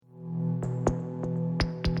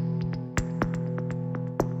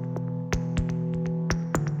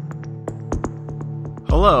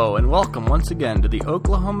Hello, and welcome once again to the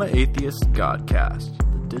Oklahoma Atheist Godcast,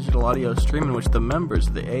 the digital audio stream in which the members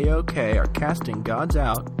of the AOK are casting gods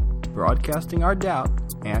out, broadcasting our doubt,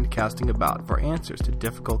 and casting about for answers to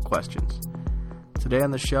difficult questions. Today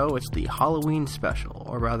on the show, it's the Halloween special,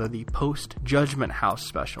 or rather the post-Judgment House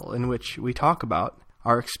special, in which we talk about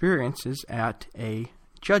our experiences at a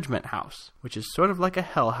Judgment House, which is sort of like a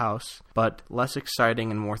hell house, but less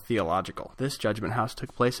exciting and more theological. This Judgment House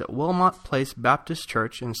took place at Wilmot Place Baptist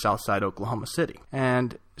Church in Southside Oklahoma City.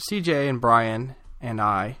 And CJ and Brian and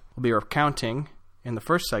I will be recounting, in the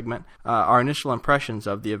first segment, our initial impressions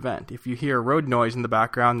of the event. If you hear road noise in the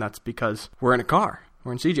background, that's because we're in a car.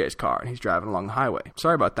 We're in CJ's car, and he's driving along the highway.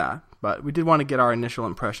 Sorry about that, but we did want to get our initial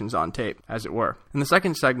impressions on tape, as it were. In the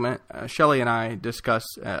second segment, Shelley and I discuss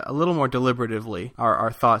a little more deliberatively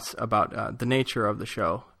our thoughts about the nature of the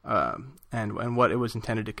show and what it was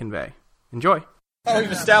intended to convey. Enjoy.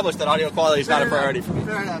 We've established that audio quality is not a priority for me.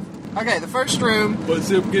 Fair enough. Okay, the first room. Was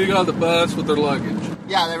them getting on the bus with their luggage?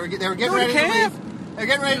 Yeah, they were getting ready to leave. They were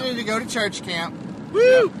getting ready to go to church camp.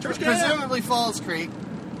 Woo! Church camp! Presumably Falls Creek.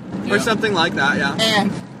 Or something like that, yeah.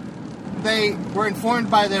 And they were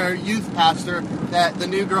informed by their youth pastor that the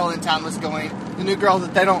new girl in town was going. The new girl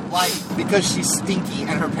that they don't like because she's stinky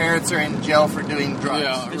and her parents are in jail for doing drugs.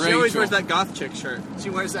 Yeah, And she always wears that goth chick shirt. She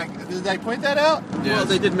wears that. Did they point that out? Yes. Well,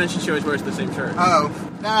 they did mention she always wears the same shirt. Oh.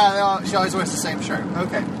 No, she always wears the same shirt.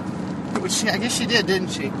 Okay. Which I guess she did, didn't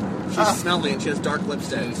she? She's smelly and she has dark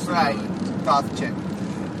lipstick. Right. Goth chick.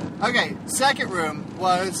 Okay, second room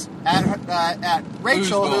was at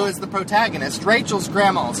Rachel, who is the protagonist, Rachel's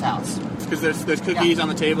grandma's house. Because there's cookies on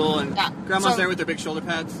the table and grandma's So- there with their big shoulder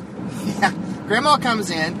pads. Yeah, grandma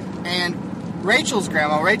comes in, and Rachel's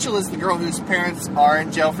grandma, Rachel is the girl whose parents are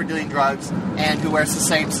in jail for doing drugs and who wears the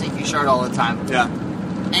same stinky shirt all the time. Yeah.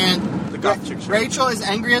 And The goth chick shirt. Rachel is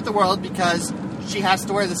angry at the world because she has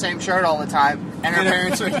to wear the same shirt all the time, and her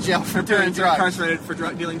parents are in jail for Her doing parents are drugs. incarcerated for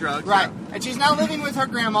dealing drugs. Right. Yeah. And she's now living with her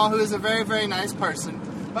grandma, who is a very, very nice person.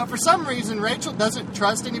 But for some reason, Rachel doesn't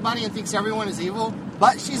trust anybody and thinks everyone is evil,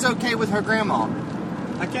 but she's okay with her grandma.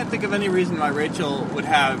 I can't think of any reason why Rachel would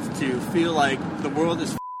have to feel like the world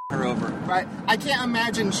is her over. Right? I can't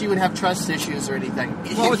imagine she would have trust issues or anything.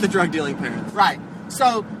 What with the drug dealing parents? Right.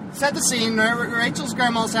 So, set the scene. Rachel's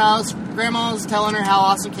grandma's house. Grandma's telling her how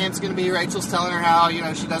awesome camp's going to be. Rachel's telling her how,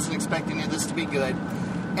 she doesn't expect any of this to be good.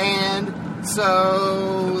 And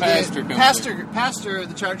so The pastor of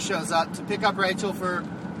the church shows up to pick up Rachel for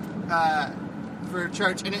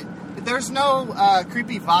church, and there's no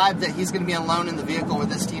creepy vibe that he's going to be alone in the vehicle with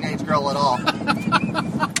this teenage girl at all.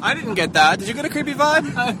 I didn't get that. Did you get a creepy vibe?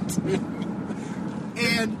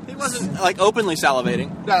 And He wasn't, openly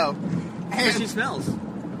salivating. no. Because she And, smells.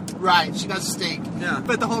 right, she does stink. Yeah.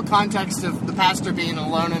 But the whole context of the pastor being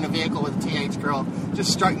alone in a vehicle with a teenage girl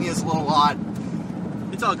just struck me as a little odd.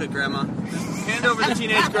 It's all good, Grandma. Hand over the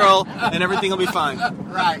teenage girl, and everything will be fine.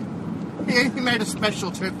 Right. He made a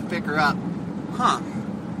special trip to pick her up. Huh. Now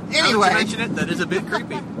that Anyway. you mention it, that is a bit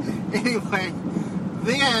creepy. Anyway,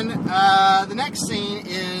 then the next scene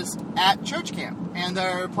is at church camp, and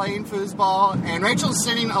they're playing foosball, and Rachel's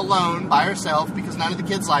sitting alone by herself because none of the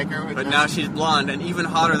kids like her. But now she's blonde and even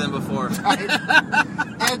hotter than before. Right?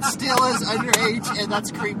 And still is underage, and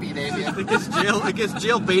that's creepy, Damien. It gets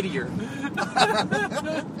jail baitier.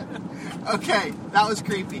 Okay, that was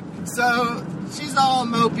creepy. So she's all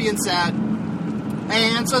mopey and sad,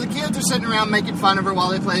 and so the kids are sitting around making fun of her while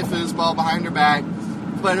they play foosball behind her back,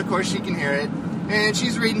 but of course she can hear it. And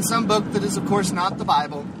she's reading some book that is, of course, not the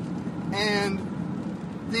Bible. And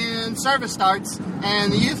then service starts,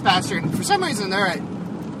 and the youth pastor, and for some reason they're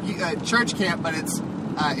at church camp, but it's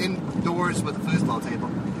indoors with a foosball table.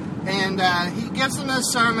 And he gives them a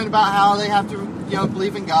sermon about how they have to,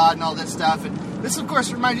 believe in God and all this stuff. And this, of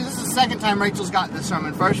course, reminds you, this is the second time Rachel's gotten this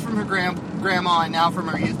sermon. First from her grandma, and now from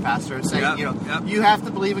her youth pastor, saying, you have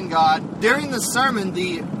to believe in God. During the sermon,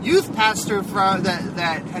 the youth pastor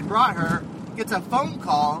that had brought her gets a phone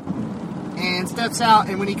call and steps out.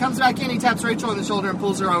 And when he comes back in, he taps Rachel on the shoulder and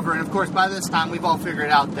pulls her over. And, of course, by this time, we've all figured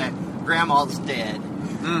out that Grandma's dead.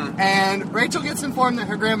 And Rachel gets informed that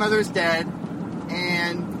her grandmother is dead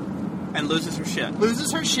and loses her shit.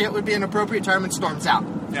 Loses her shit would be an appropriate term, and storms out.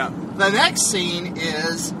 Yeah. The next scene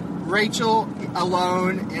is Rachel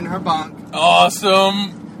alone in her bunk.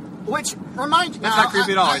 Awesome. Which reminds me... That's not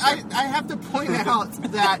creepy at all, is it? I have to point out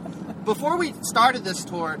that before we started this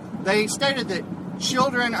tour, they stated that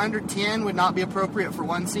children under 10 would not be appropriate for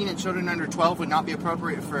one scene, and children under 12 would not be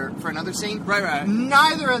appropriate for another scene. Right.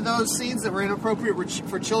 Neither of those scenes that were inappropriate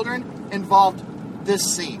for children involved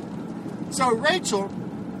this scene. So Rachel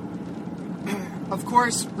of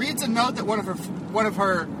course, reads a note that one of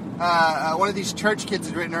these church kids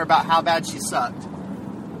had written her about how bad she sucked.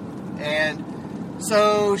 And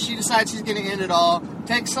so she decides she's going to end it all,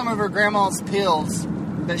 takes some of her grandma's pills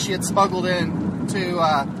that she had smuggled in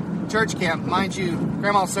to church camp. Mind you,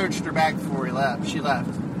 Grandma searched her bag before she left.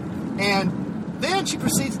 And then she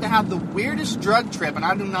proceeds to have the weirdest drug trip, and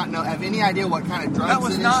I do not have any idea what kind of drugs That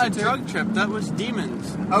was it is not she a took. drug trip. That was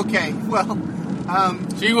demons. Okay, well,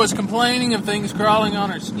 She was complaining of things crawling on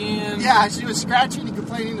her skin. yeah, she was scratching and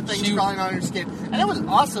complaining of things crawling on her skin. And it was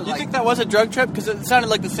also You think that was a drug trip? Because it sounded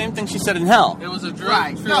like the same thing she said in hell. It was a drug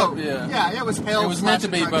right, trip. no, Yeah. it was hell. It was meant to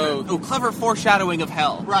be slash drug trip. both. Oh, clever foreshadowing of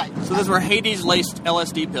hell. Right. So those were Hades-laced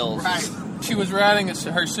LSD pills. Right. She was writing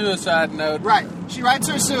her suicide note. Right. She writes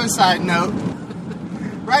her suicide note,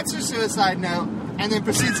 and then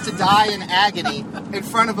proceeds to die in agony in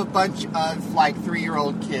front of a bunch of, like,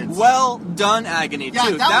 3-year-old kids. Well done, Agony, too.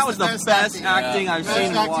 Yeah, that was the the best acting Yeah. I've Best seen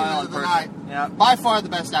in a acting while. of the night. Yeah. By far the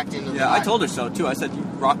best acting of the Yeah, night. I told her so, too. I said, you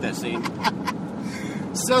rocked that scene.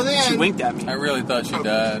 So then... She winked at me. I really thought she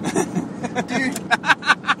died.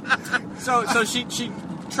 So she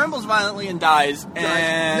trembles violently and dies.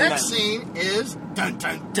 And Next scene is dun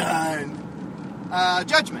dun dun.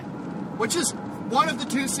 Judgment, which is one of the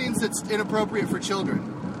 2 scenes that's inappropriate for children.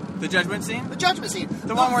 the judgment scene? The judgment scene,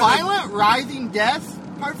 the one where violent, writhing death,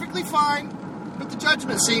 perfectly fine. But the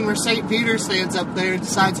judgment scene where St. Peter stands up there and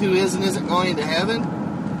decides who is and isn't going to heaven,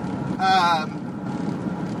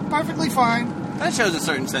 perfectly fine. That shows a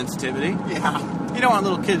certain sensitivity. Yeah, You don't want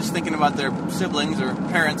little kids thinking about their siblings or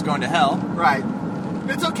parents going to hell. right.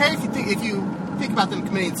 But it's okay if you think about them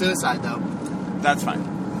committing suicide, though. That's fine.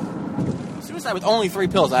 Suicide with only 3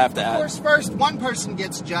 pills, I have to Of add. course, first, one person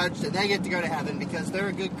gets judged and they get to go to heaven because they're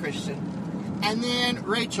a good Christian. And then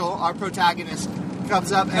Rachel, our protagonist,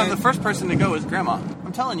 comes up No, and... the first person to go is Grandma.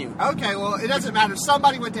 I'm telling you. Okay, well, it doesn't matter.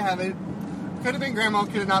 Somebody went to heaven. Could have been Grandma,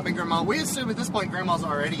 could have not been Grandma. We assume at this point Grandma's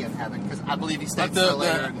already in heaven because I believe he But states so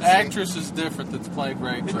later. in the the scene. actress is different that's playing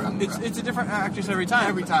Rachel. It's a different actress every time.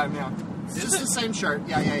 Every time, yeah. It's Is just it? the same shirt.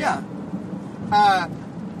 Yeah. Yeah.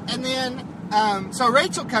 And then, so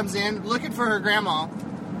Rachel comes in looking for her grandma,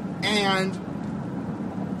 and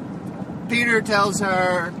Peter tells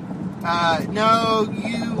her, no,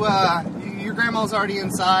 your grandma's already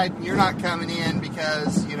inside, and you're not coming in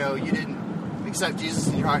because, you didn't accept Jesus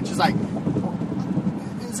in your heart. And she's like,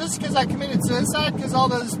 is this because I committed suicide? Because all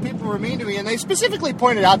those people were mean to me. And they specifically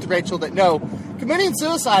pointed out to Rachel that, no, committing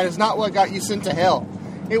suicide is not what got you sent to hell.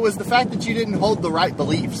 It was the fact that you didn't hold the right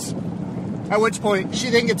beliefs. At which point, she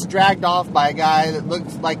then gets dragged off by a guy that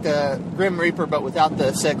looks like the Grim Reaper, but without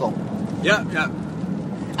the sickle. Yeah.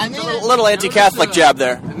 And then, A little anti-Catholic jab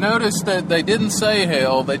there. Notice that they didn't say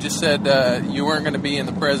hell. They just said you weren't going to be in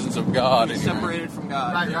the presence of God anymore. Separated from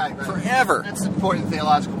God. Right. Forever. That's an important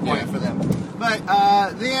theological point for them. But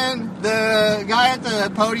then the guy at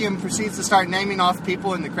the podium proceeds to start naming off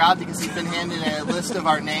people in the crowd because he's been handed a list of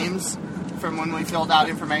our names from when we filled out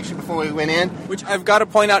information before we went in. Which I've got to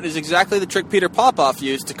point out is exactly the trick Peter Popoff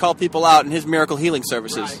used to call people out in his miracle healing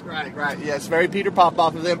services. Right. Yes, very Peter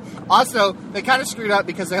Popoff of them. Also, they kind of screwed up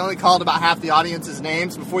because they only called about half the audience's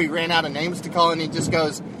names before he ran out of names to call, and he just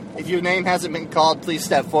goes, if your name hasn't been called, please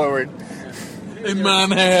step forward. In my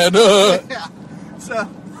head. Yeah. So,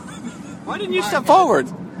 Why didn't you step forward?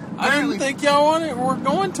 I didn't think y'all were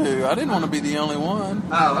going to. I didn't want to be the only one.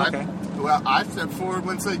 oh, okay. I stepped forward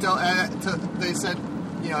once they said,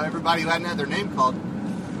 everybody hadn't had their name called.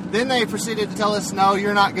 Then they proceeded to tell us, no,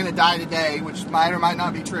 you're not going to die today, which might or might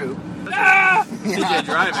not be true. You're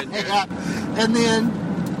driving. Yeah. And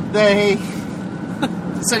then they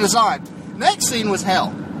sent us on. Next scene was hell.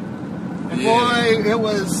 And boy, it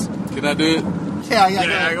was... Can I do it?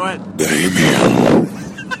 Yeah, Go ahead.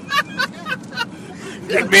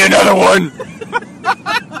 Give me another one.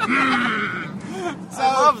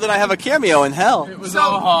 I love that I have a cameo in hell. It was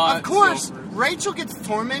all hot. Of course, so- Rachel gets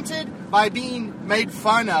tormented by being made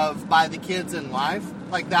fun of by the kids in life.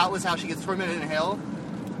 Like, that was how she gets tormented in hell.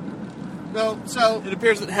 So It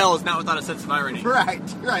appears that hell is not without a sense of irony. right.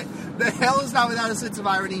 The hell is not without a sense of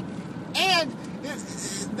irony. And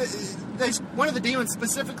one of the demons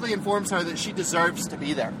specifically informs her that she deserves to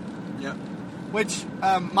be there. Yep. Which,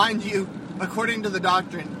 mind you, according to the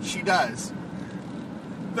doctrine, she does.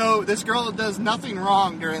 Though this girl does nothing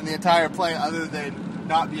wrong during the entire play other than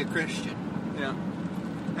not be a Christian. Yeah.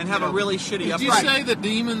 And have a really shitty Did you upright. say the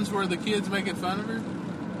demons were the kids making fun of her?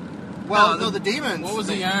 Well, No, no, the demons... What was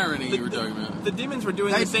the irony you were talking about? The demons were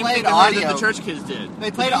doing They the same played thing that audio. the church kids did.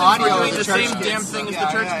 They played The demons audio were of doing the the church same kids. damn thing as Yeah,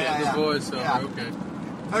 the church yeah, kids. yeah. The voiceover, Yeah. okay.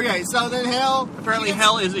 Okay, so then hell... Apparently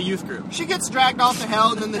hell is a youth group. She gets dragged off to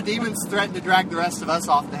hell, and then the demons threaten to drag the rest of us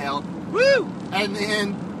off to hell. Woo! And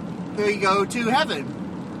then we go to heaven,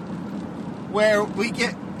 where we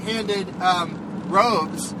get handed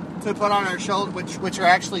robes to put on our shoulder, which are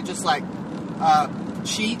actually just like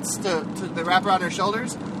sheets to wrap around our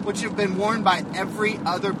shoulders, which have been worn by every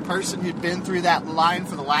other person who'd been through that line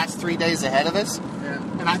for the last 3 days ahead of us. Yeah.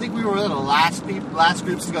 And I think we were one of the last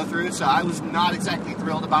groups to go through, so I was not exactly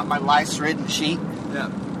thrilled about my lice-ridden sheet. Yeah.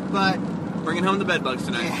 But Bringing home the bed bugs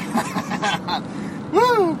tonight.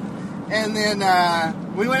 woo! And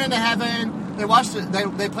then we went into heaven. They watched it.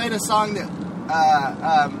 They played a song that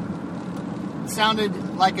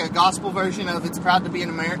sounded like a gospel version of "It's Proud to Be an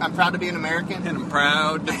American." I'm proud to be an American. And I'm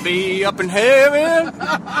proud to be up in heaven.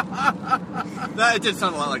 That it did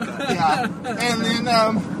sound a lot like that. Yeah.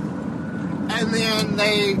 And then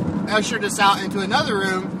they ushered us out into another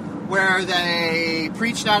room where they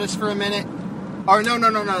preached at us for a minute. Or no.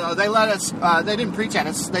 They let us. They didn't preach at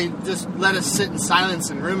us. They just let us sit in silence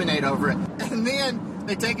and ruminate over it. And then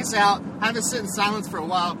they take us out, have us sit in silence for a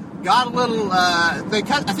while. Got a little. I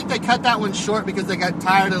think they cut that one short because they got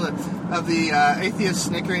tired of the atheists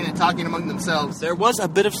snickering and talking among themselves. There was a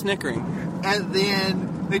bit of snickering. And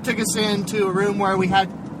then they took us into a room where we had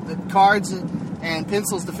the cards and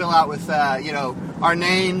pencils to fill out with our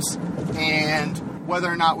names and whether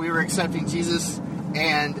or not we were accepting Jesus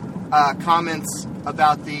and comments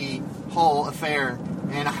about the whole affair.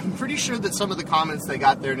 And I'm pretty sure that some of the comments they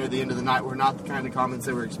got there near the end of the night were not the kind of comments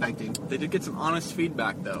they were expecting. They did get some honest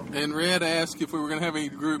feedback, though. And Red asked if we were going to have any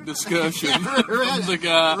group discussion. Red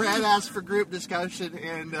asked for group discussion,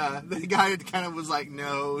 and the guy kind of was like,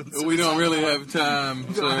 no. We don't really have time,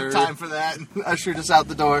 We don't have sir. time for that. And ushered us out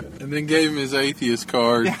the door. And then gave him his atheist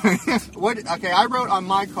card. Okay, I wrote on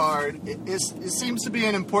my card, it seems to be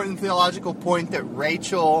an important theological point that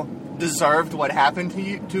Rachel deserved what happened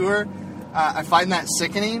to her. I find that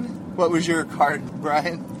sickening. What was your card,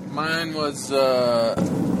 Brian? Mine was,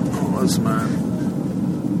 what was mine?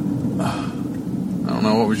 I don't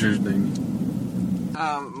know, what was yours, Dean?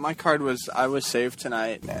 My card was, I was saved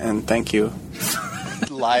tonight, and thank you.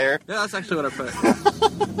 Liar. Yeah, that's actually what I put.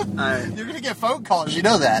 You're going to get phone calls, you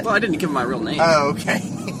know that. Well, I didn't give him my real name. Oh, okay.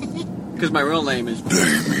 Because my real name is...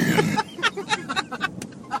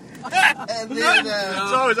 And then,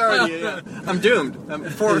 So it's already, yeah. I'm doomed. I'm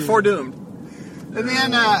foredoomed. and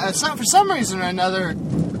then for some reason or another,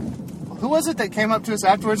 who was it that came up to us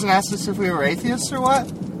afterwards and asked us if we were atheists or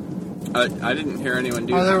what? I didn't hear anyone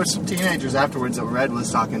do Oh, that. there were some teenagers afterwards that Red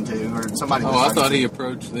was talking to, or somebody was Oh, I talking thought to. he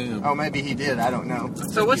approached them. Oh, maybe he did. I don't know.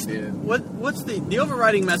 So what's he did. what's the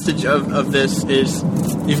overriding message of this is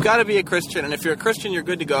you've got to be a Christian, and if you're a Christian, you're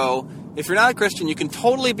good to go. If you're not a Christian, you can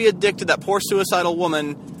totally be addicted to that poor suicidal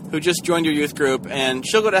woman who just joined your youth group, and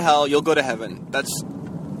she'll go to hell, you'll go to heaven. That's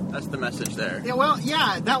the message there. Yeah, well,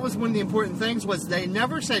 yeah, that was one of the important things was they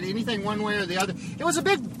never said anything one way or the other. It was a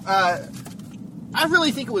big... I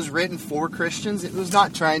really think it was written for Christians. It was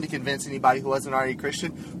not trying to convince anybody who wasn't already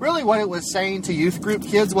Christian. Really what it was saying to youth group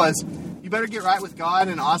kids was, you better get right with God,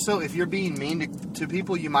 and also if you're being mean to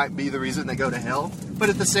people, you might be the reason they go to hell. But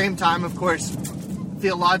at the same time, of course,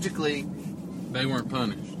 theologically... They weren't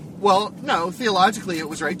punished. Well, no, theologically it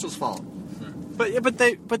was Rachel's fault.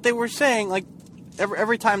 But they were saying, like,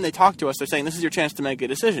 every time they talk to us, they're saying, this is your chance to make a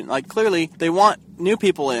decision. Like, clearly, they want new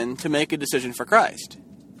people in to make a decision for Christ.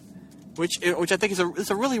 Which I think is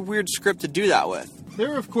a really weird script to do that with. There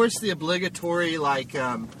were, of course, the obligatory,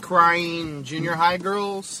 crying junior high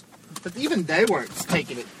girls. But even they weren't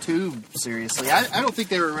taking it too seriously. I don't think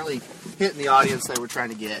they were really hitting the audience they were trying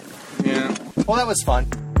to get. Yeah. Well, that was fun.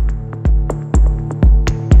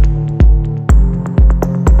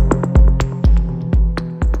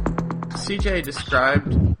 CJ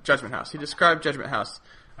described Judgment House. He described Judgment House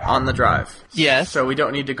on the drive. Yes. So we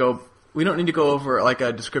don't need to go over like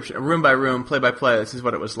a description, a room by room, play by play. This is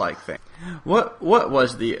what it was like thing. What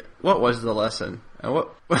was the lesson?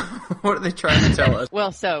 What are they trying to tell us?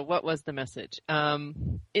 Well, so what was the message?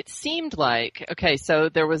 It seemed like, okay, so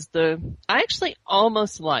there was I actually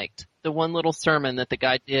almost liked the one little sermon that the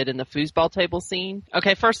guy did in the foosball table scene.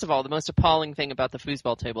 Okay, first of all, the most appalling thing about the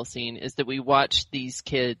foosball table scene is that we watched these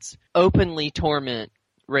kids openly torment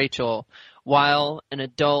Rachel while an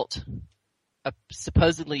adult, a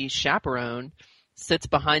supposedly chaperone, sits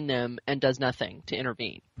behind them and does nothing to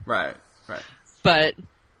intervene. Right. But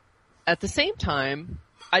at the same time,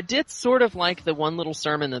 I did sort of like the one little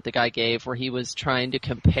sermon that the guy gave where he was trying to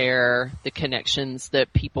compare the connections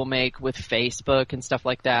that people make with Facebook and stuff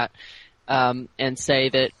like that, and say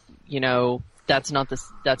that, that's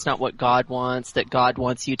not what God wants, that God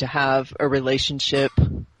wants you to have a relationship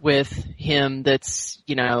with him that's,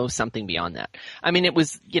 something beyond that. I mean, it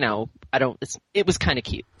was, it was kind of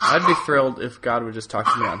cute. I'd be thrilled if God would just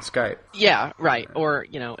talk to me on Skype. Yeah, right. Or,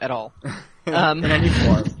 at all. In any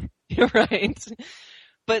form. Right.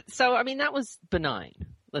 But so, I mean, that was benign.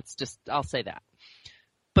 I'll say that.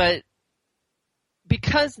 But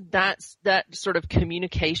because that sort of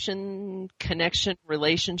communication, connection,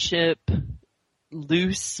 relationship,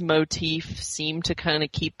 loose motif seemed to kind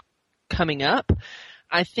of keep coming up,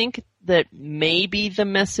 I think that maybe the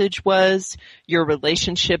message was your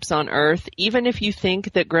relationships on Earth, even if you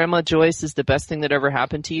think that Grandma Joyce is the best thing that ever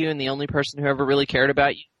happened to you and the only person who ever really cared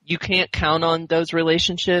about you, you can't count on those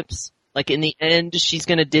relationships. Like in the end, she's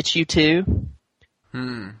going to ditch you too.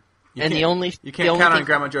 You can't count on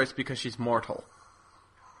Grandma Joyce because she's mortal.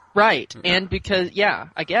 Right. And because,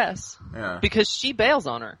 I guess. Yeah. Because she bails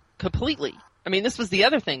on her completely. I mean, this was the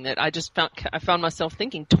other thing that I found myself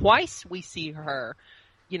thinking. Twice we see her,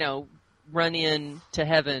 run in to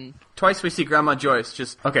heaven. Twice we see Grandma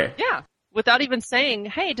Joyce okay. Yeah. Without even saying,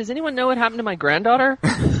 hey, does anyone know what happened to my granddaughter?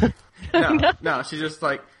 No, she's just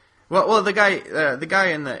like, well, the guy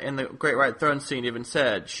in the Great White Throne scene even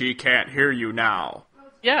said, she can't hear you now.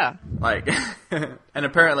 Yeah. Like, and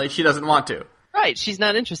apparently she doesn't want to. Right. She's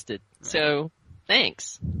not interested. So,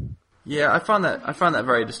 thanks. Yeah, I found that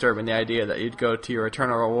very disturbing. The idea that you'd go to your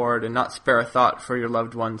eternal reward and not spare a thought for your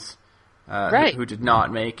loved ones, who did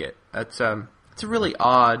not make it. It's a really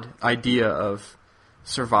odd idea of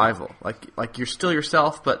survival. Like you're still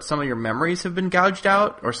yourself, but some of your memories have been gouged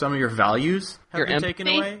out, or some of your values have been taken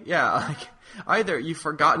away. Yeah, like either you've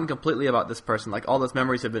forgotten completely about this person, like all those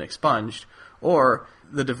memories have been expunged, or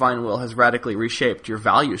the divine will has radically reshaped your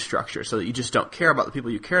value structure so that you just don't care about the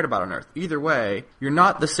people you cared about on Earth. Either way, you're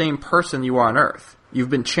not the same person you are on Earth. You've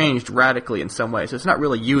been changed radically in some way, so it's not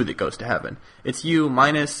really you that goes to heaven. It's you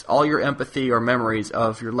minus all your empathy or memories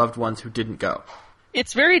of your loved ones who didn't go.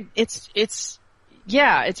 It's very Dantean.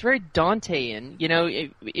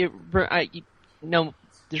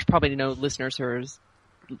 There's probably no listeners who are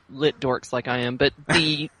lit dorks like I am, but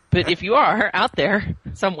if you are out there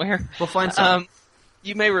somewhere, we'll find some.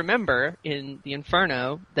 You may remember in the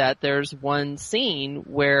Inferno that there's one scene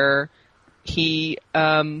where he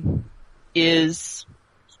is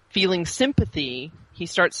feeling sympathy. He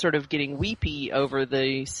starts sort of getting weepy over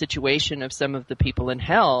the situation of some of the people in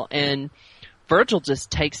hell, and Virgil just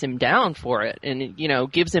takes him down for it and,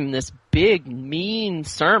 gives him this big, mean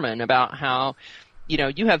sermon about how,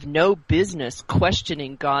 you have no business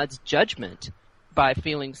questioning God's judgment by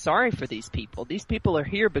feeling sorry for these people. These people are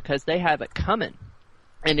here because they have it coming.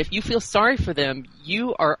 And if you feel sorry for them,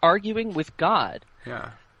 you are arguing with God.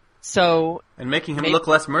 Yeah. So. And making him look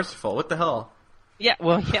less merciful. What the hell? Yeah,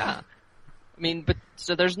 well, yeah. I mean,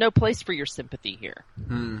 so there's no place for your sympathy here.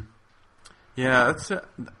 Yeah,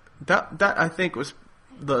 that I think was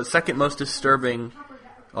the second most disturbing,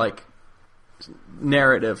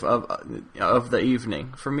 narrative of the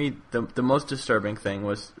evening. For me, the most disturbing thing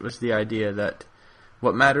was the idea that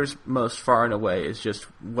what matters most far and away is just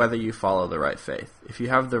whether you follow the right faith. If you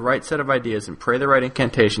have the right set of ideas and pray the right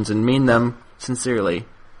incantations and mean them sincerely,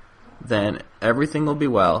 then everything will be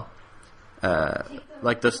well.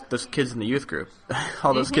 Like those kids in the youth group,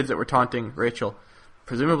 all those kids that were taunting Rachel,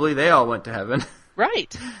 presumably they all went to heaven.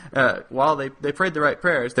 Right. While they prayed the right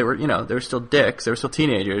prayers, they were still dicks, they were still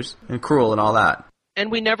teenagers and cruel and all that.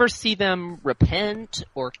 And we never see them repent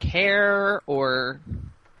or care or,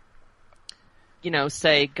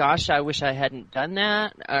 say, "Gosh, I wish I hadn't done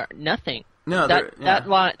that." Nothing. No, that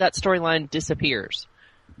storyline disappears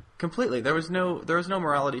completely. There was no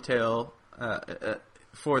morality tale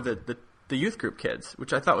for the youth group kids,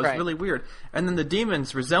 which I thought was really weird. And then the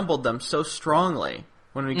demons resembled them so strongly.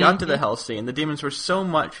 When we got to the hell scene, the demons were so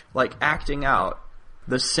much like acting out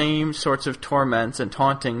the same sorts of torments and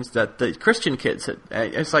tauntings that the Christian kids had.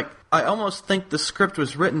 It's like, I almost think the script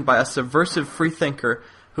was written by a subversive freethinker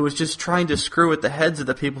who was just trying to screw with the heads of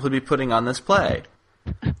the people who'd be putting on this play.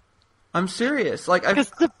 I'm serious. Because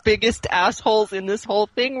the biggest assholes in this whole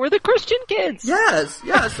thing were the Christian kids. Yes.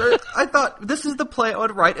 I thought, this is the play I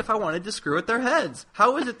would write if I wanted to screw with their heads.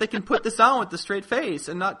 How is it they can put this on with a straight face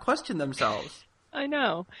and not question themselves? I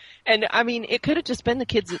know. And, I mean, it could have just been the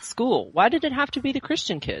kids at school. Why did it have to be the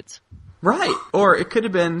Christian kids? Right. Or it could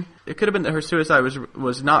have been that her suicide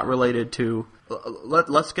was not related to,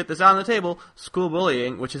 let's get this on the table, school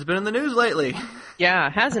bullying, which has been in the news lately. Yeah,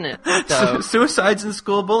 hasn't it? So. Suicides and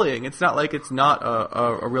school bullying. It's not like it's not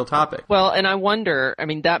a real topic. Well, and I wonder, I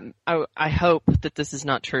mean, I hope that this is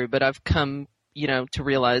not true, but I've come, to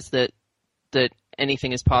realize that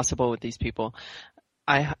anything is possible with these people.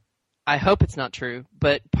 I hope it's not true,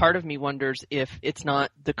 but part of me wonders if it's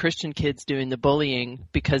not the Christian kids doing the bullying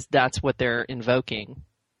because that's what they're invoking,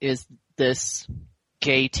 is this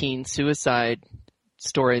gay teen suicide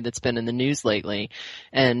story that's been in the news lately.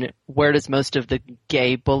 And where does most of the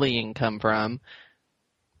gay bullying come from?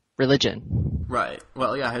 Religion. Right.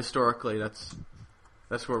 Well, yeah, historically, that's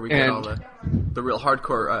where we get all the real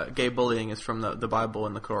hardcore gay bullying is from the Bible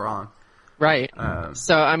and the Quran. Right.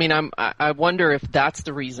 So, I mean, I wonder if that's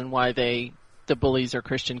the reason why the bullies are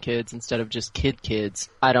Christian kids instead of just kids.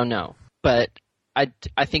 I don't know. But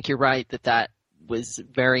I think you're right that was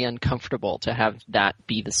very uncomfortable to have that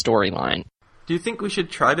be the storyline. Do you think we should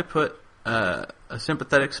try to put a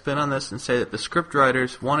sympathetic spin on this and say that the script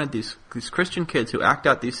writers wanted these Christian kids who act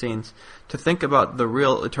out these scenes to think about the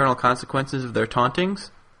real eternal consequences of their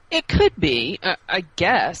tauntings? It could be, I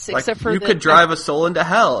guess, like except for you could drive a soul into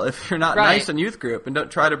hell if you're not right. nice in youth group and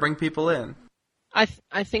don't try to bring people in. I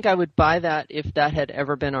think I would buy that if that had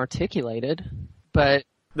ever been articulated, but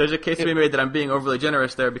there's a case to be made that I'm being overly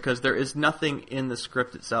generous there because there is nothing in the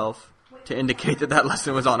script itself to indicate that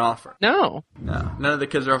lesson was on offer. No. None of the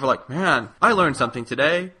kids are ever like, man, I learned something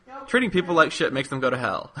today. Treating people like shit makes them go to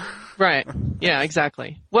hell. Right. Yeah,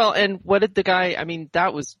 exactly. Well, and what did the guy, I mean,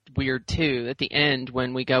 that was weird too, at the end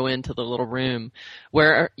when we go into the little room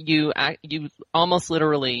where you almost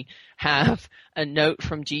literally have a note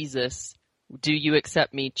from Jesus. Do you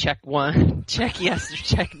accept me? Check 1. Check yes or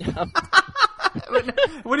check no.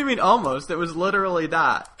 What do you mean almost? It was literally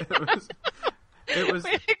that. It was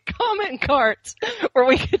we had comment cards where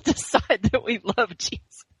we could decide that we love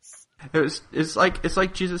Jesus. It's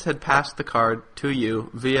like Jesus had passed the card to you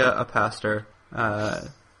via a pastor.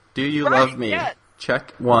 Do you love me? Yes.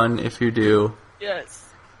 Check 1 if you do. Yes.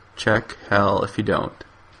 Check hell if you don't.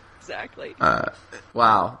 Exactly.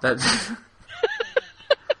 Wow. That's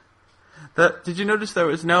did you notice there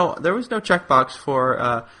was no checkbox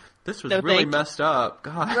for this was no, really messed up.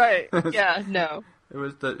 God. Right. Yeah, no. It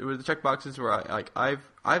was the checkboxes where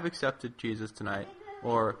I've accepted Jesus tonight,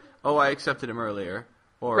 or I accepted him earlier.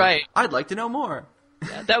 Or, right. I'd like to know more.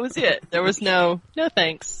 Yeah, that was it. There was no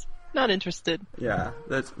thanks. Not interested. Yeah.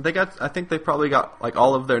 I think they probably got like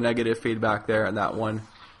all of their negative feedback there in that one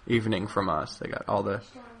evening from us. They got all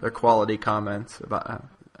their quality comments about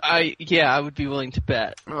I would be willing to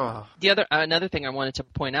bet. Oh. Another thing I wanted to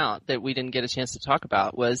point out that we didn't get a chance to talk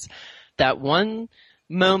about was that one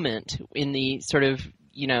moment in the sort of,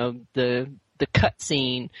 the cut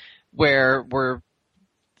scene where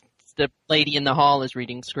the lady in the hall is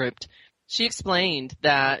reading script. She explained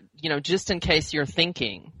that, just in case you're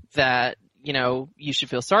thinking that, you should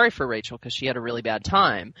feel sorry for Rachel because she had a really bad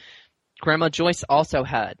time. Grandma Joyce also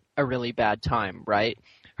had a really bad time, right?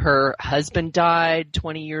 Her husband died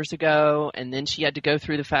 20 years ago, and then she had to go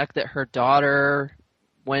through the fact that her daughter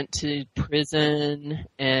went to prison,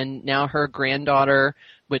 and now her granddaughter,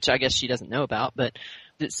 which I guess she doesn't know about, but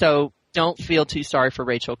so don't feel too sorry for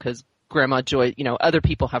Rachel because Grandma Joyce, other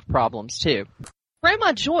people have problems too.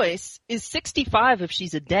 Grandma Joyce is 65 if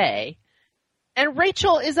she's a day, and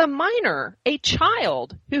Rachel is a minor, a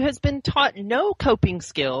child who has been taught no coping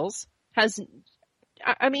skills,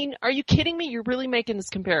 are you kidding me? You're really making this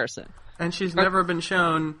comparison. And she's never been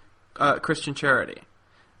shown Christian charity,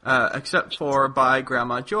 except for by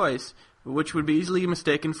Grandma Joyce, which would be easily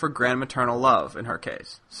mistaken for grandmaternal love in her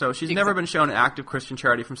case. So she's never been shown an act of Christian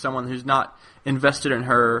charity from someone who's not invested in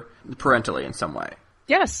her parentally in some way.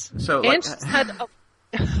 Yes. So, and she's had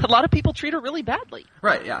a lot of people treat her really badly.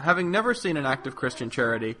 Right, yeah. Having never seen an act of Christian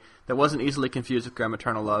charity that wasn't easily confused with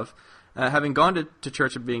grandmaternal love, having gone to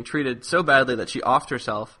church and being treated so badly that she offed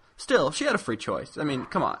herself, still, she had a free choice. I mean,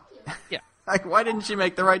 come on. Yeah. Like, why didn't she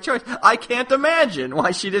make the right choice? I can't imagine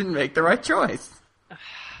why she didn't make the right choice.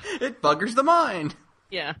 It buggers the mind.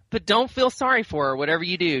 Yeah, but don't feel sorry for her. Whatever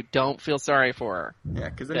you do, don't feel sorry for her. Yeah,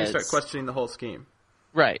 because then you start questioning the whole scheme.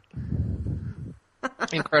 Right.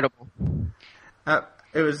 Incredible.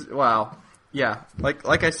 It was, wow. Yeah,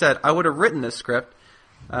 like I said, I would have written this script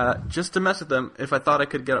just to mess with them if I thought I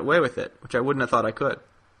could get away with it, which I wouldn't have thought I could.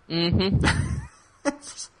 Mm-hmm.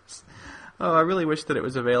 Oh, I really wish that it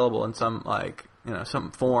was available in some,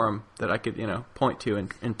 some forum that I could, point to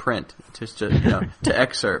in print, just to, to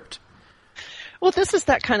excerpt. Well, this is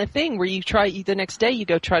that kind of thing where the next day you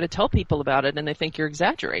go try to tell people about it and they think you're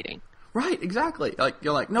exaggerating. Right, exactly.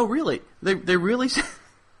 You're like, no, really. They really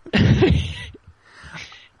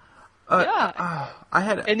yeah.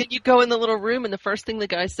 And then you go in the little room and the first thing the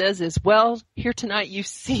guy says is, well, here tonight you've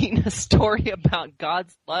seen a story about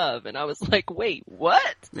God's love. And I was like, wait, what?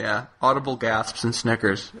 Yeah, audible gasps and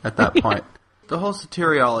snickers at that point. whole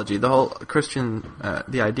soteriology, the whole Christian,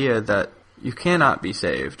 the idea that you cannot be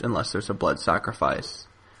saved unless there's a blood sacrifice,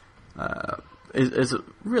 is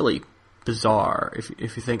really bizarre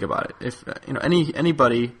if you think about it. If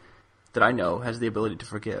anybody that I know has the ability to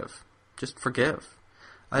forgive, just forgive.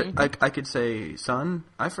 I could say, son,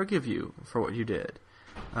 I forgive you for what you did.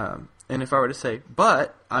 And if I were to say,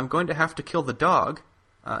 but I'm going to have to kill the dog,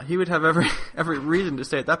 he would have every reason to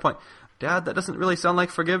say at that point, Dad, that doesn't really sound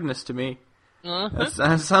like forgiveness to me.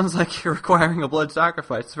 That sounds like you're requiring a blood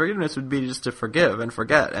sacrifice. Forgiveness would be just to forgive and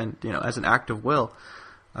forget, and as an act of will.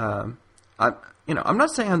 I'm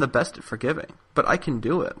not saying I'm the best at forgiving, but I can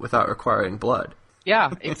do it without requiring blood.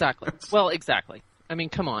 Yeah, exactly. Well, exactly. I mean,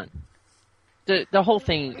 come on. The whole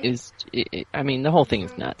thing is. The whole thing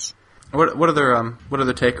is nuts. What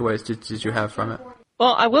other takeaways did you have from it?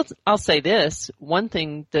 Well, I'll say this. One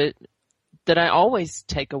thing that I always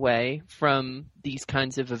take away from these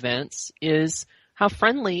kinds of events is how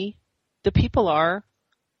friendly the people are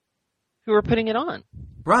who are putting it on.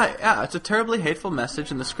 Right, yeah, it's a terribly hateful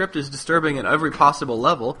message, and the script is disturbing at every possible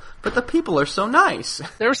level, but the people are so nice.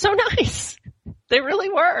 They were so nice. They really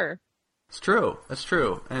were. It's true. That's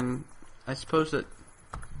true. And I suppose that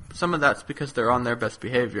some of that's because they're on their best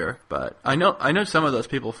behavior, but I know some of those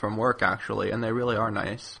people from work, actually, and they really are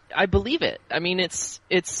nice. I believe it. I mean, it's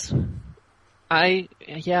a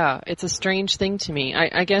strange thing to me.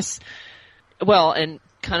 I guess, well, and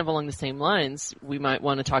kind of along the same lines, we might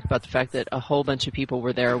want to talk about the fact that a whole bunch of people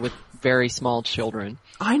were there with very small children.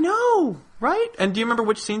 I know, right? And do you remember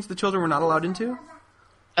which scenes the children were not allowed into?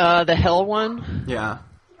 The hell one. Yeah.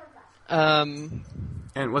 And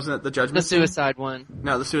wasn't it the judgment? The suicide one.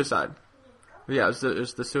 No, the suicide. Yeah, it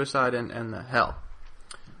was the suicide and the hell.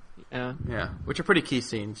 Yeah. Yeah, which are pretty key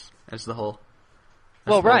scenes as the whole.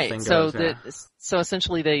 Well, right. Goes, so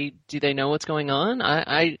essentially, do they know what's going on?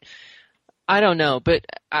 I don't know, but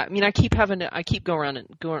I mean, I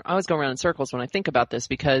always go around in circles when I think about this,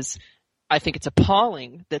 because I think it's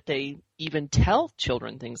appalling that they even tell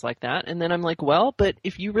children things like that. And then I'm like, well, but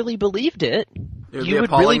if you really believed it, you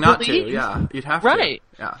would really not believe. To. Yeah, you'd have right.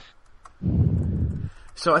 to. Yeah.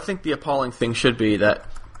 So I think the appalling thing should be that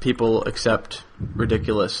people accept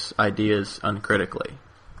ridiculous ideas uncritically.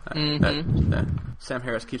 That Sam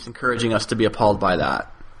Harris keeps encouraging us to be appalled by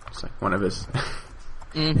that. It's like one of his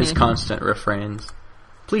his constant refrains.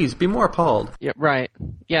 Please be more appalled. Yeah, right.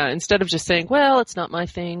 Yeah, instead of just saying, well, it's not my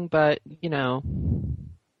thing, but,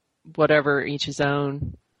 whatever, each his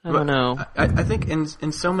own. I don't know. I think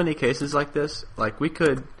in so many cases like this, like we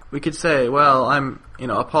could say, well, I'm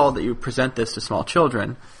appalled that you present this to small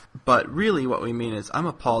children, but really what we mean is I'm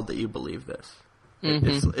appalled that you believe this.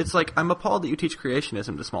 It's like I'm appalled that you teach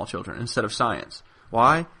creationism to small children instead of science.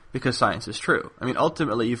 Why? Because science is true. I mean,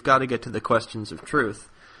 ultimately, you've got to get to the questions of truth,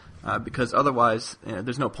 because otherwise,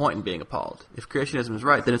 there's no point in being appalled. If creationism is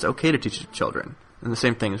right, then it's okay to teach it to children, and the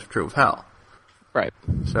same thing is true of hell. Right.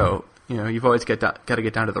 So, you've always got to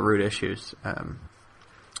get down to the root issues. And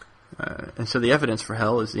so the evidence for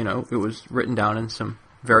hell is, it was written down in some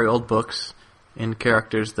very old books in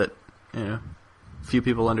characters that, few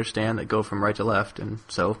people understand, that go from right to left, and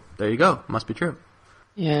so there you go. Must be true.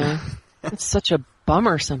 Yeah. It's such a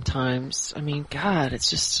bummer sometimes. I mean, God, it's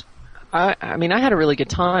just... I had a really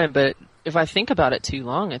good time, but if I think about it too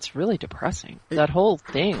long, it's really depressing. That whole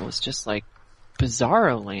thing was just like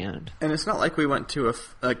bizarro land. And it's not like we went to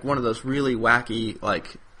one of those really wacky,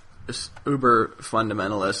 like, uber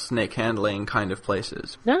fundamentalist, snake handling kind of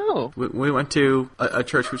places. No. We went to a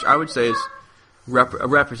church which I would say is a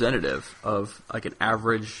representative of like an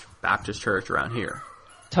average Baptist church around here.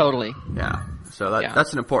 Totally. Yeah. So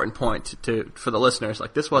that's an important point for the listeners.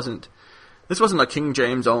 Like this wasn't a King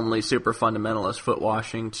James only super fundamentalist foot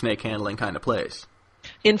washing snake handling kind of place.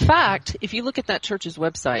 In fact, if you look at that church's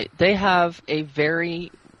website, they have a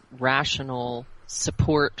very rational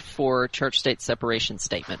support for church-state separation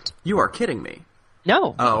statement. You are kidding me.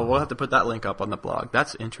 No. Oh, we'll have to put that link up on the blog.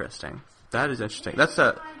 That's interesting. That is interesting.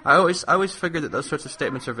 I always figured that those sorts of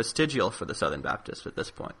statements are vestigial for the Southern Baptists at this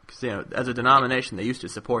point, because as a denomination they used to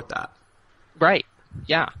support that. Right.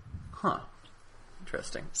 Yeah. Huh.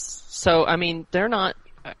 Interesting. So I mean, they're not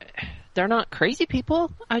crazy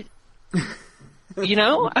people. But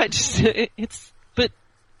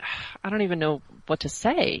I don't even know what to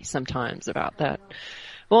say sometimes about that.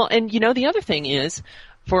 Well, and the other thing is,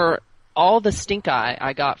 for all the stink eye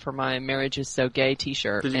I got for my Marriage is So Gay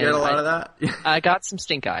t-shirt. Did you get a lot of that? I got some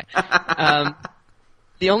stink eye.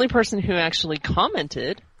 The only person who actually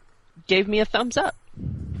commented gave me a thumbs up.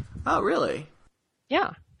 Oh, really?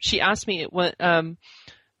 Yeah. She asked me what,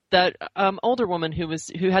 that older woman who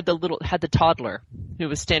had the toddler who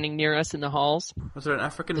was standing near us in the halls. Was it an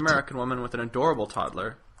African-American woman with an adorable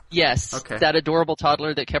toddler? Yes, Okay. that adorable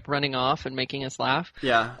toddler that kept running off and making us laugh.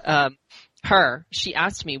 Yeah. She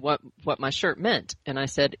asked me what my shirt meant, and I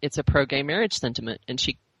said, it's a pro-gay marriage sentiment, and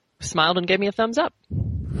she smiled and gave me a thumbs up.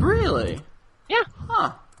 Really? Yeah.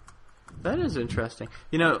 Huh. That is interesting.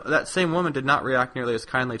 You know, that same woman did not react nearly as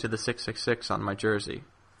kindly to the 666 on my jersey.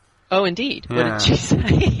 Oh, indeed. Yeah. What did she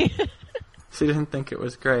say? She didn't think it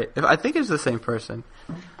was great. I think it's the same person.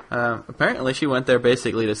 Apparently she went there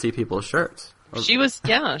basically to see people's shirts. She was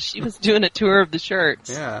doing a tour of the shirts.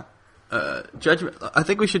 Yeah. Judgment. I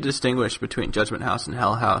think we should distinguish between Judgment House and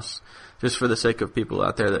Hell House, just for the sake of people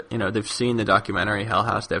out there that, you know, they've seen the documentary Hell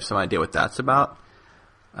House. They have some idea what that's about.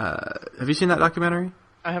 Have you seen that documentary?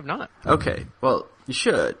 I have not. Okay. Well, you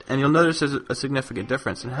should. And you'll notice there's a significant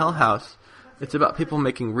difference. In Hell House, it's about people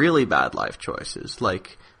making really bad life choices.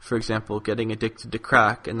 Like, for example, getting addicted to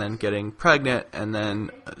crack and then getting pregnant and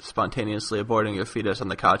then spontaneously aborting your fetus on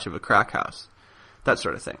the couch of a crack house. That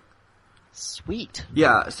sort of thing. Sweet.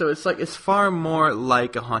 Yeah, so it's far more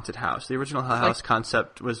like a haunted house. The original Hell House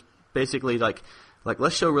concept was basically like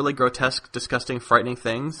let's show really grotesque, disgusting, frightening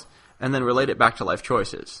things and then relate it back to life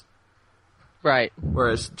choices. Right.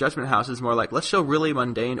 Whereas Judgment House is more like let's show really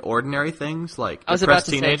mundane, ordinary things like I was about depressed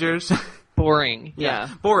to say teenagers. Boring. Yeah,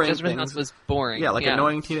 Yeah. boring Judgment things. House was boring. Yeah, like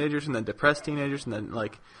annoying teenagers and then depressed teenagers and then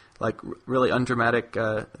like really undramatic.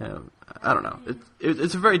 I don't know.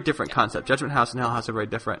 It's a very different concept. Judgment House and Hell House are very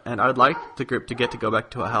different, and I would like the group to get to go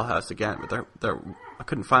back to a Hell House again, but I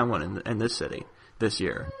couldn't find one in this city this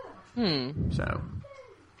year. So,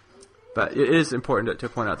 but it is important to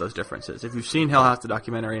point out those differences. If you've seen Hell House, the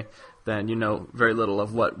documentary, then you know very little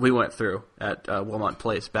of what we went through at Wilmot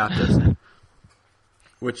Place Baptist.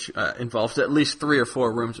 Which involves at least 3 or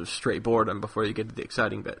 4 rooms of straight boredom before you get to the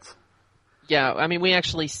exciting bits. Yeah, I mean, we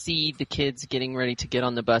actually see the kids getting ready to get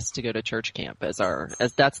on the bus to go to church camp as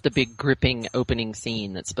that's the big gripping opening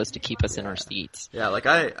scene that's supposed to keep us in our seats. Yeah, like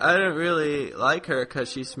I don't really like her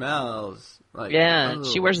because she smells. Like, Yeah, ugh.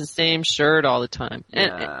 she wears the same shirt all the time.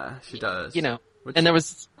 Yeah, she does. You know, Which- and there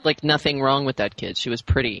was like nothing wrong with that kid. She was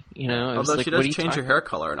pretty, you know. It was Although like, she what does are you change her talking- hair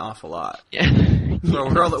color an awful lot. Yeah. For a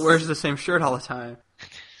girl that wears the same shirt all the time.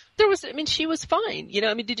 She was fine. You know,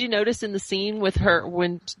 I mean, did you notice in the scene with her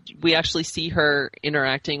when we actually see her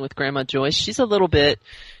interacting with Grandma Joyce? She's a little bit,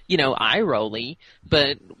 you know, eye-rolly,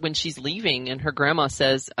 but when she's leaving and her grandma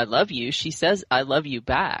says, I love you, she says, I love you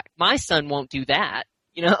back. My son won't do that,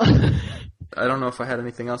 you know? I don't know if I had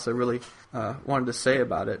anything else I really wanted to say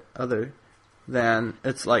about it other than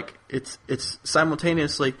it's like it's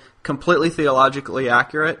simultaneously completely theologically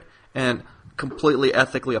accurate and completely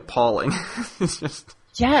ethically appalling. It's just...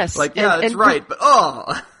 Yes. Like, yeah, and, it's right, but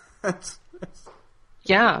oh!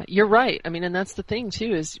 Yeah, you're right. I mean, and that's the thing,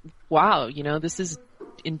 too, is, wow, you know, this is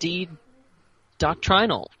indeed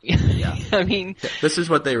doctrinal. Yeah. I mean... This is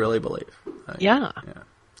what they really believe. Yeah.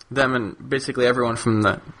 Them and basically everyone from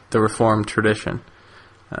the Reformed tradition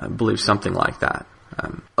believes something like that.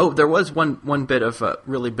 There was one bit of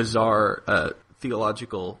really bizarre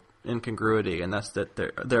theological incongruity, and that's that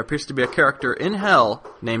there appears to be a character in hell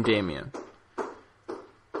named Damien.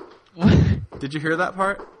 Did you hear that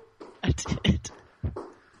part? I did.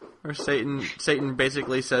 Where Satan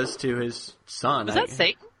basically says to his son... Was that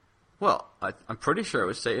Satan? Well, I'm pretty sure it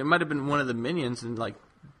was Satan. It might have been one of the minions, and like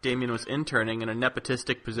Damien was interning in a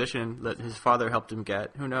nepotistic position that his father helped him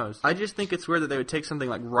get. Who knows? I just think it's weird that they would take something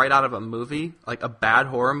like right out of a movie, like a bad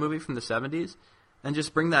horror movie from the 70s, and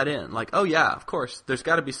just bring that in. Like, oh yeah, of course, there's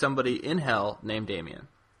got to be somebody in hell named Damien.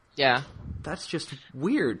 Yeah. That's just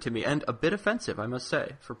weird to me, and a bit offensive, I must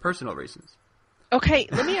say, for personal reasons. Okay,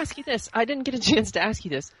 let me ask you this. I didn't get a chance to ask you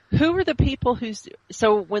this. Who were the people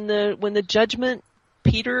so when the Judgment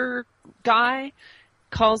Peter guy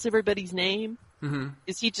calls everybody's name,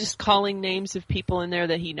 is he just calling names of people in there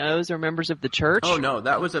that he knows or members of the church? Oh no,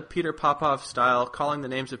 that was a Peter Popoff style, calling the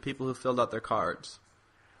names of people who filled out their cards.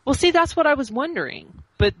 Well, see, that's what I was wondering,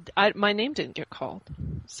 but my name didn't get called,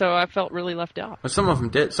 so I felt really left out. Well, some of them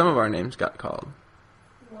did. Some of our names got called.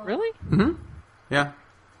 Really? Yeah.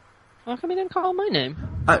 How come he didn't call my name?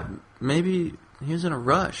 Maybe he was in a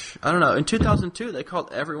rush. I don't know. In 2002, they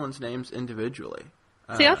called everyone's names individually.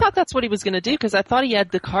 See, I thought that's what he was going to do because I thought he had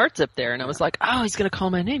the cards up there, and I was like, oh, he's going to call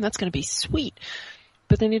my name. That's going to be sweet.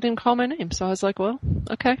 But then he didn't call my name, so I was like, well,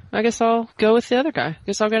 okay, I guess I'll go with the other guy. I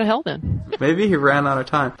guess I'll go to hell then. Maybe he ran out of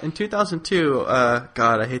time. In 2002,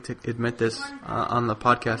 God, I hate to admit this on the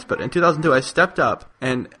podcast, but in 2002, I stepped up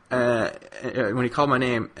and when he called my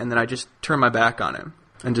name, and then I just turned my back on him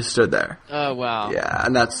and just stood there. Oh, wow. Yeah,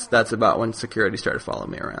 and that's about when security started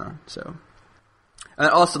following me around. So, And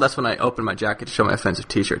also, that's when I opened my jacket to show my offensive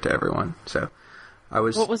T-shirt to everyone. So I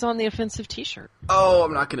was. What was on the offensive T-shirt? Oh,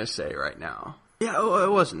 I'm not going to say right now. Yeah, it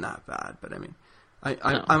wasn't that bad, but I mean,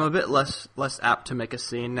 I'm a bit less apt to make a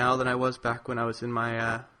scene now than I was back when I was in my.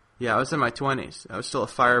 I was in my 20s. I was still a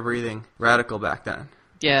fire-breathing radical back then.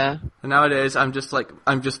 Yeah. And nowadays, I'm just like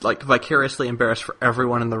vicariously embarrassed for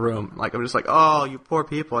everyone in the room. Like, I'm just like, oh, you poor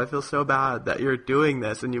people. I feel so bad that you're doing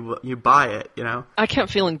this and you buy it, you know? I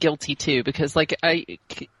kept feeling guilty too, because like I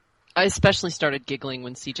especially started giggling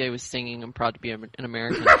when CJ was singing "I'm Proud to Be an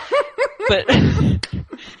American."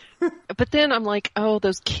 But then I'm like, oh,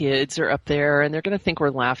 those kids are up there and they're going to think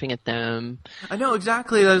we're laughing at them. I know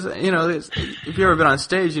exactly. If you've ever been on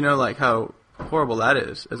stage, you know, like how horrible that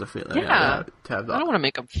is as a feeling. Yeah. To have that. I don't want to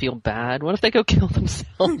make them feel bad. What if they go kill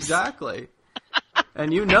themselves? Exactly.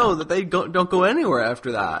 And you know that they don't go anywhere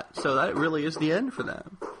after that. So that really is the end for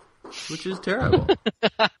them, which is terrible.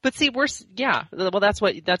 But see, well, that's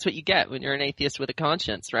what you get when you're an atheist with a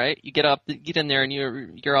conscience, right? You get in there and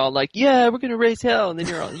you're all like, yeah, we're going to raise hell. And then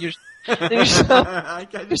you're so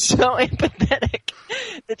empathetic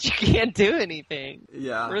that you can't do anything.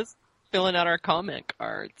 Yeah. We're just filling out our comment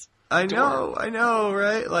cards. I know,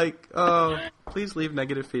 right? Like, oh, please leave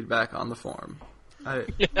negative feedback on the forum. I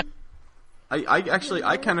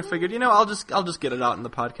kind of figured, I'll just get it out in the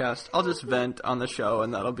podcast. I'll just vent on the show,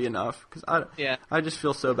 and that'll be enough. Because I just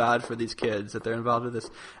feel so bad for these kids that they're involved with this.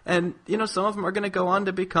 And some of them are going to go on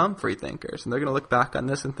to become free thinkers, and they're going to look back on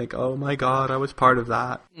this and think, "Oh my God, I was part of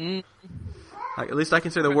that." At least I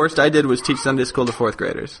can say the worst I did was teach Sunday school to 4th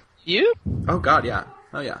graders. You? Oh God, yeah.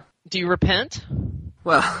 Oh yeah. Do you repent?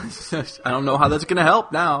 Well, I don't know how that's going to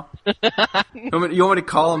help now. You want me to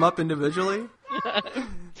call them up individually?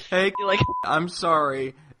 Hey, I'm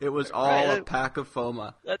sorry. It was all a pack of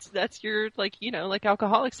FOMA. That's your, like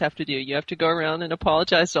alcoholics have to do. You have to go around and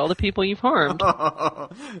apologize to all the people you've harmed.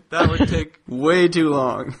 That would take way too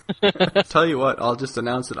long. Tell you what, I'll just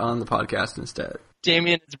announce it on the podcast instead.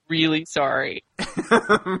 Damien is really sorry.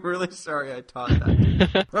 I'm really sorry I taught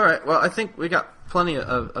that. All right, well, I think we got plenty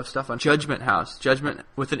of stuff on Judgment House. Judgment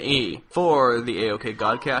with an E. For the AOK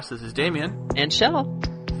Godcast, this is Damien. And Shell.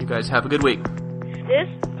 You guys have a good week. This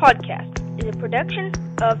podcast is a production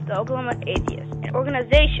of the Oklahoma Atheists, an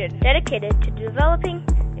organization dedicated to developing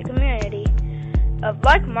a community of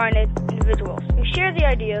like-minded individuals who share the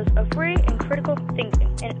ideas of free and critical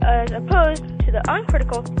thinking, and as opposed to the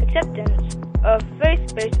uncritical acceptance of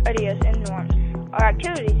faith-based ideas and norms. Our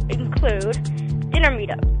activities include dinner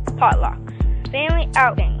meetups, potlucks, family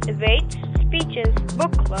outings, debates, speeches,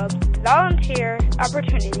 book clubs, volunteer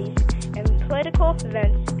opportunities, and political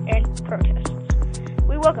events and protests.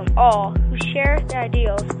 We welcome all who share the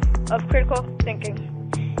ideals of critical thinking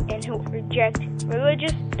and who reject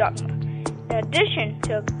religious dogma. In addition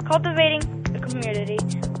to cultivating a community,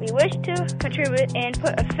 we wish to contribute and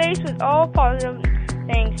put a face with all positive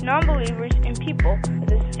things non-believers and people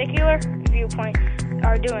with a secular viewpoint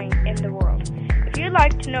are doing in the world. If you'd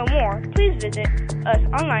like to know more, please visit us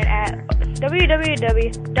online at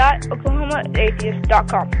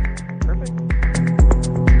www.oklahomaatheist.com. Perfect.